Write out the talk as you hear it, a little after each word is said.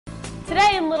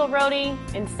Today in Lil Rhody,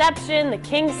 Inception, The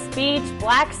King's Speech,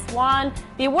 Black Swan.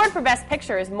 The award for Best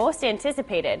Picture is most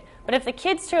anticipated, but if the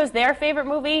kids chose their favorite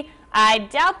movie, I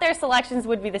doubt their selections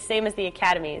would be the same as the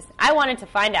Academy's. I wanted to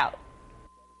find out.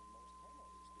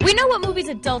 We know what movies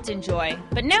adults enjoy,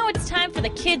 but now it's time for the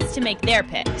kids to make their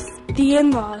picks. The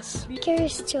In-Laws.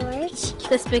 Curious George.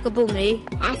 Despicable Me.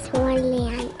 As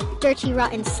Wonderland. Dirty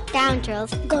Rotten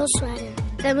Scoundrels. Ghost Rider.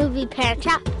 The movie Parent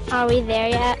Trap. Are we there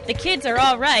yet? The kids are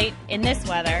all right in this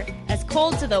weather. As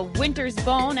cold to the winter's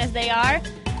bone as they are,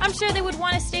 I'm sure they would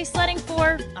want to stay sledding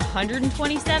for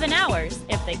 127 hours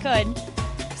if they could.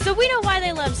 So we know why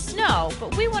they love snow,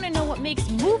 but we want to know what makes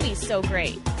movies so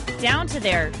great, down to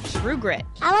their true grit.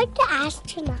 I like the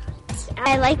astronauts.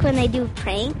 I like when they do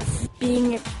pranks.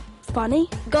 Being funny.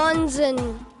 Guns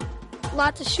and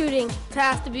lots of shooting. It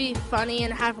has to be funny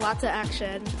and have lots of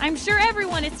action. I'm sure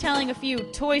everyone is telling a few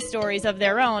Toy Stories of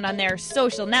their own on their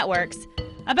social networks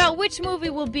about which movie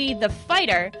will be the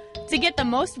fighter to get the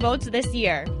most votes this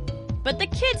year. But the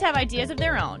kids have ideas of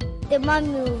their own. The Mummy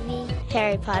movie.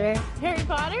 Harry Potter. Harry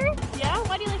Potter? Yeah?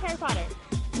 Why do you like Harry Potter?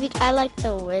 I like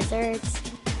the wizards.